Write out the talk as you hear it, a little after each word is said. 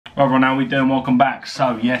Right, everyone, how we doing? Welcome back.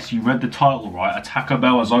 So yes, you read the title right, a Taco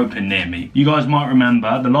Bell has opened near me. You guys might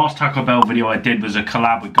remember the last Taco Bell video I did was a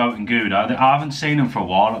collab with Goat and Gouda. I haven't seen them for a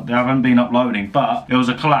while, they haven't been uploading, but it was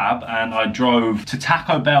a collab and I drove to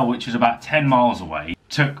Taco Bell, which is about 10 miles away.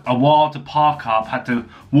 Took a while to park up, had to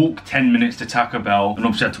walk 10 minutes to Taco Bell, and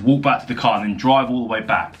obviously had to walk back to the car and then drive all the way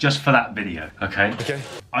back, just for that video, okay?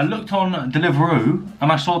 I looked on Deliveroo,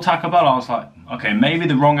 and I saw Taco Bell, I was like, okay, maybe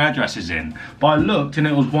the wrong address is in. But I looked, and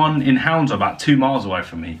it was one in Hounslow, about 2 miles away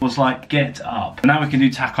from me. I was like, get up. Now we can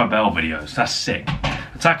do Taco Bell videos, that's sick.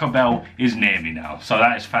 Taco Bell is near me now, so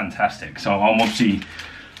that is fantastic. So I'm obviously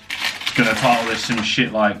gonna title this some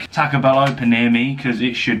shit like Taco Bell open near me because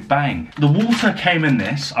it should bang. The water came in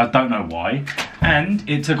this, I don't know why, and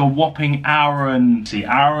it took a whopping hour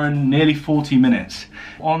and nearly 40 minutes.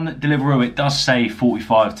 On Deliveroo it does say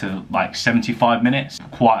 45 to like 75 minutes,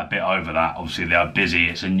 quite a bit over that. Obviously they are busy,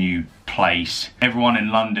 it's a new place. Everyone in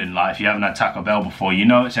London, like if you haven't had Taco Bell before, you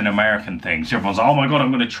know it's an American thing. So everyone's like, oh my god,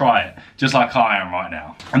 I'm gonna try it, just like I am right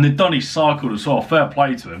now. And they've done his cycle as well, fair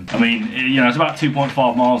play to him. I mean, you know, it's about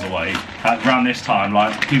 2.5 miles away around this time,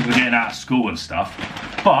 like people are getting out of school and stuff.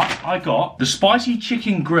 But I got the spicy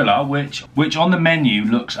chicken griller, which on the menu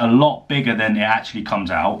looks a lot bigger than it actually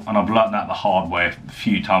comes out, and I've learnt that the hard way a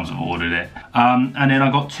few times I've ordered it. And then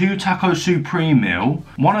I got 2 taco supreme meal,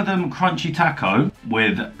 one of them crunchy taco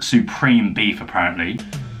with supreme beef apparently.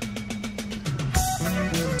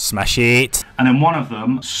 Smash it. And then one of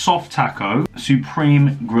them soft taco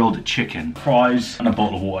supreme grilled chicken, fries and a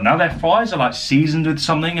bottle of water. Now their fries are like seasoned with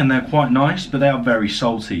something and they're quite nice, but they are very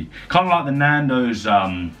salty, kind of like the Nando's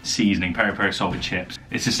seasoning, peri salted chips.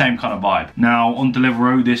 It's the same kind of vibe. Now on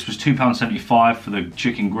Deliveroo this was £2.75 for the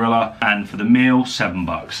chicken griller, and for the meal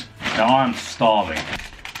 $7. Now I'm starving.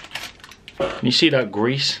 Can you see that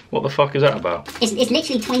grease? What the fuck is that about? It's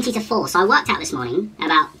literally 20 to 4, so I worked out this morning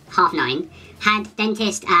about 9:30. Had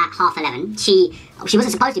dentist at 11:30. She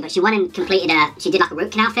wasn't supposed to, but she went and completed she did like a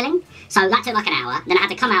root canal filling. So that took like an hour. Then I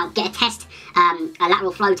had to come out, get a test, a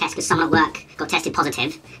lateral flow test, because someone at work got tested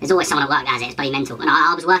positive. There's always someone at work that has it, it's bloody mental. And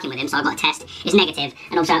I was working with him, so I got a test, it's negative.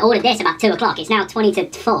 And also I ordered this about 2 o'clock, it's now 20 to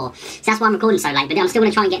 4. So that's why I'm recording so late, but I'm still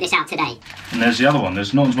gonna try and get this out today. And there's the other one,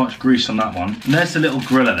 there's not as much grease on that one. And there's the little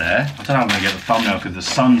griller there. I don't know how I'm gonna get the thumbnail because the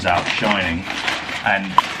sun's out shining.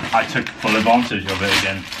 And I took full advantage of it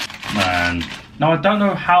again. Man. Now I don't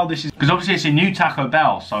know how this is, because obviously it's a new Taco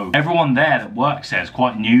Bell, so everyone there that works there is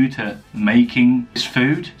quite new to making this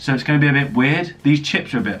food, so it's going to be a bit weird. These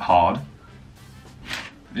chips are a bit hard.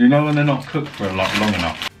 You know when they're not cooked for a lot long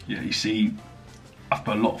enough. Yeah, you see, I've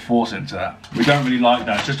put a lot of force into that. We don't really like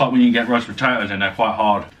that. It's just like when you get roast potatoes and they're quite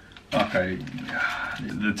hard. Okay,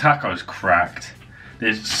 the taco's cracked.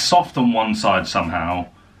 It's soft on one side somehow.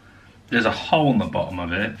 There's a hole in the bottom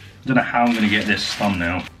of it. I don't know how I'm going to get this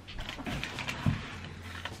thumbnail.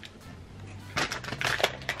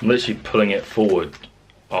 I'm literally pulling it forward.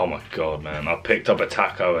 Oh my god, man! I picked up a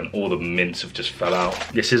taco and all the mince have just fell out.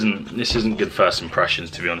 This isn't good first impressions,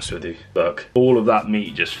 to be honest with you. Look, all of that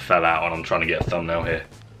meat just fell out, and I'm trying to get a thumbnail here.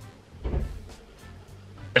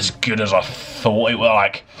 As good as I thought it was.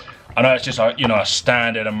 Like, I know it's just like, you know, a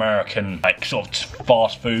standard American like sort of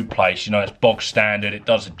fast food place. You know, it's bog standard. It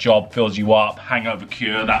does the job, fills you up, hangover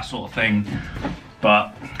cure, that sort of thing.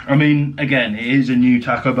 But I mean, again, it is a new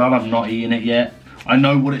Taco Bell. I've not eaten it yet. I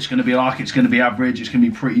know what it's going to be like. It's going to be average. It's going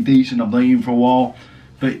to be pretty decent. I've been eating for a while.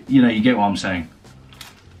 But, you know, you get what I'm saying.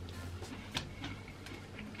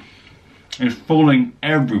 It's falling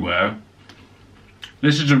everywhere.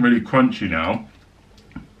 This isn't really crunchy now.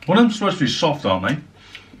 One of them's supposed to be soft, aren't they?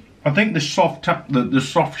 I think the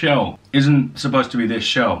soft shell isn't supposed to be this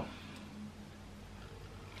shell.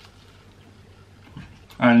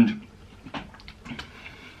 And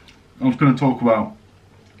I was going to talk about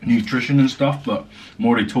nutrition and stuff, but I'm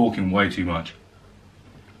already talking way too much.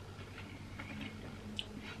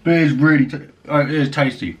 But it is really, it is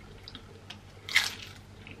tasty.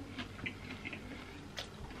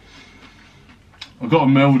 I got a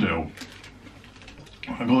meal deal.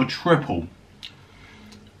 I got a triple.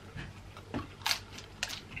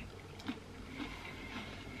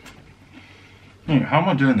 How am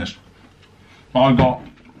I doing this? I got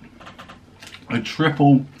a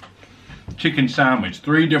triple chicken sandwich,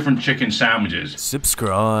 3 different chicken sandwiches.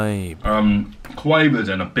 Subscribe. Quavers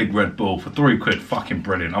and a big Red Bull for £3. Fucking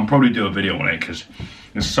brilliant. I'll probably do a video on it because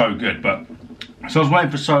it's so good. But so I was waiting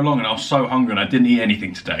for so long and I was so hungry and I didn't eat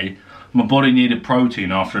anything today. My body needed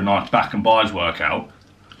protein after a nice back and buys workout.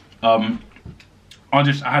 I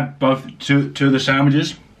had both two of the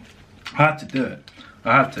sandwiches. I had to do it.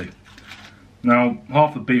 I had to. Now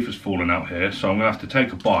half the beef has fallen out here, so I'm gonna have to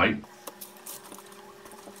take a bite.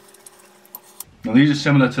 Now these are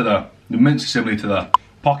similar to the mints are similar to the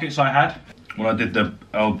pockets I had when I did the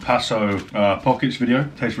El Paso pockets video.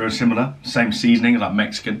 Tastes very similar, same seasoning, like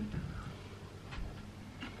Mexican.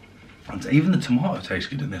 And even the tomato tastes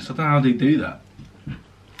good in this. I don't know how they do that.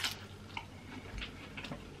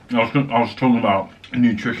 I was talking about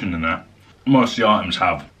nutrition in that. Most of the items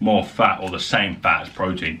have more fat or the same fat as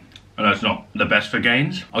protein. And that's not the best for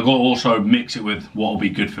gains. I got to also mix it with what will be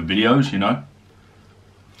good for videos, you know.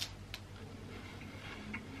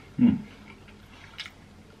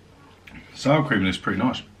 Sour cream is pretty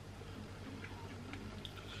nice.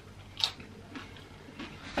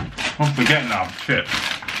 I'm forgetting now, shit.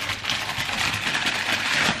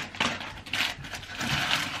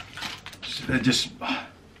 They're just...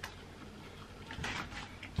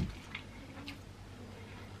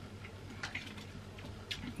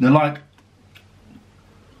 They're like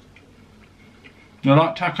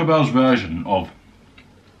Taco Bell's version of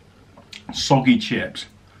soggy chips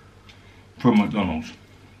from McDonald's.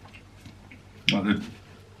 Like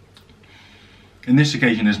in this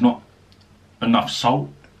occasion, there's not enough salt,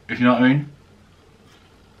 if you know what I mean.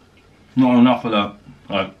 Not enough of the,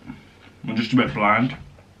 like, they're just a bit bland,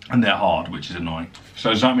 and they're hard, which is annoying. So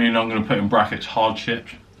does that mean I'm going to put in brackets hard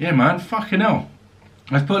chips? Yeah, man, fucking hell.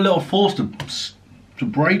 Let's put a little force to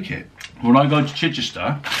break it. When I go to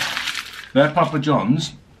Chichester, their Papa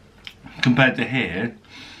John's compared to here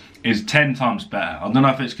is 10 times better. I don't know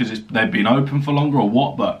if it's because they've been open for longer or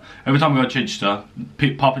what, but every time I go to Chichester,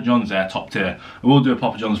 Papa John's there, top tier. I will do a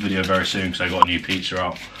Papa John's video very soon because they got a new pizza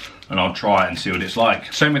out, and I'll try it and see what it's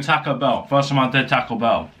like. Same with Taco Bell. First time I did Taco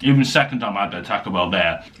Bell, even second time I had Taco Bell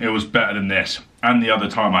there, it was better than this. And the other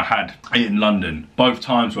time I had it in London, both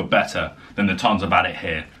times were better than the times I've had it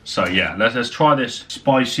here. So yeah, let's try this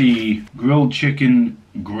spicy grilled chicken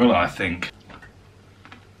griller, I think.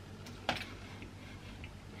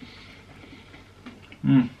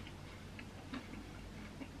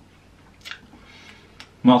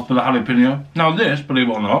 Mouthful of jalapeno. Now this, believe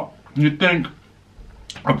it or not, you'd think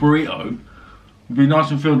a burrito would be nice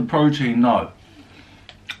and filled with protein. No.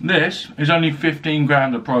 This is only 15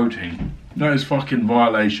 grams of protein. That is fucking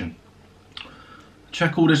violation.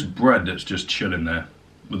 Check all this bread that's just chilling there.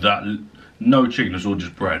 With that, no chicken, it's all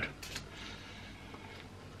just bread.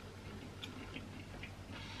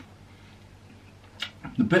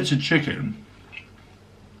 The bits of chicken,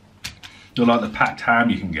 they're like the packed ham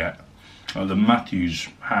you can get. Like the Matthews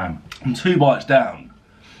ham. And 2 bites down,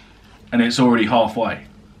 and it's already halfway.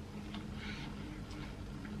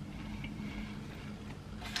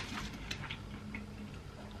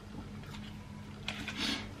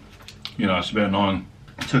 You know, it's a bit annoying.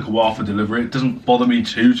 It took a while for delivery. It doesn't bother me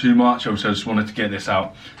too much. Obviously, I just wanted to get this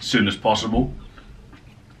out as soon as possible.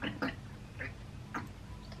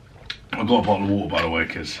 I got a bottle of water, by the way,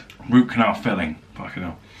 because root canal filling. Fucking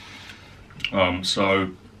hell.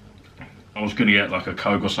 So I was gonna get like a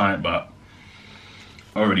Coke or something, but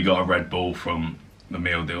I already got a Red Bull from the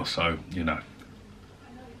meal deal, so you know.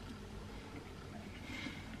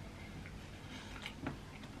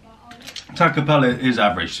 Taco Bell is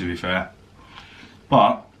average, to be fair,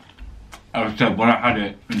 but as I said, when I had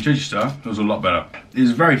it in Chichester, it was a lot better.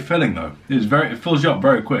 It's very filling though. It fills you up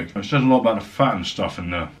very quick. It says a lot about the fat and stuff in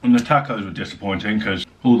there. And the tacos were disappointing because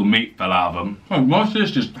all the meat fell out of them. Oh, most of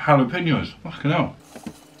this just jalapenos. Fucking hell.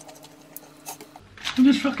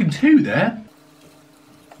 There's fucking 2 there.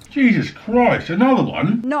 Jesus Christ, another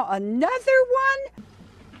one. Not another one?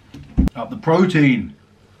 Up the protein.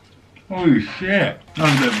 Holy shit. That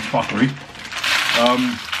was a bit of a fuckery.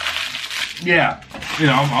 Yeah, you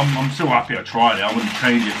know, I'm still happy I tried it. I wouldn't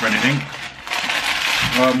change it for anything.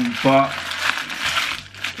 But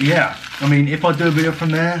yeah, I mean, if I do a video from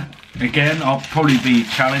there, again, I'll probably be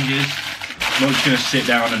challenges. I'm not just gonna sit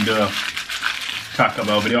down and do a Taco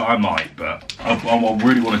Bell video. I might, but I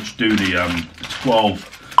really want to do the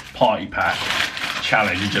 12 party pack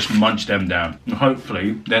challenge and just munch them down, and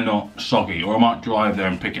hopefully they're not soggy, or I might drive there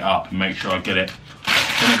and pick it up and make sure I get it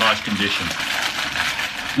in a nice condition.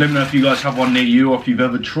 Let me know if you guys have one near you or if you've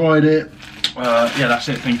ever tried it. Yeah, that's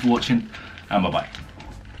it. Thanks for watching, and bye bye.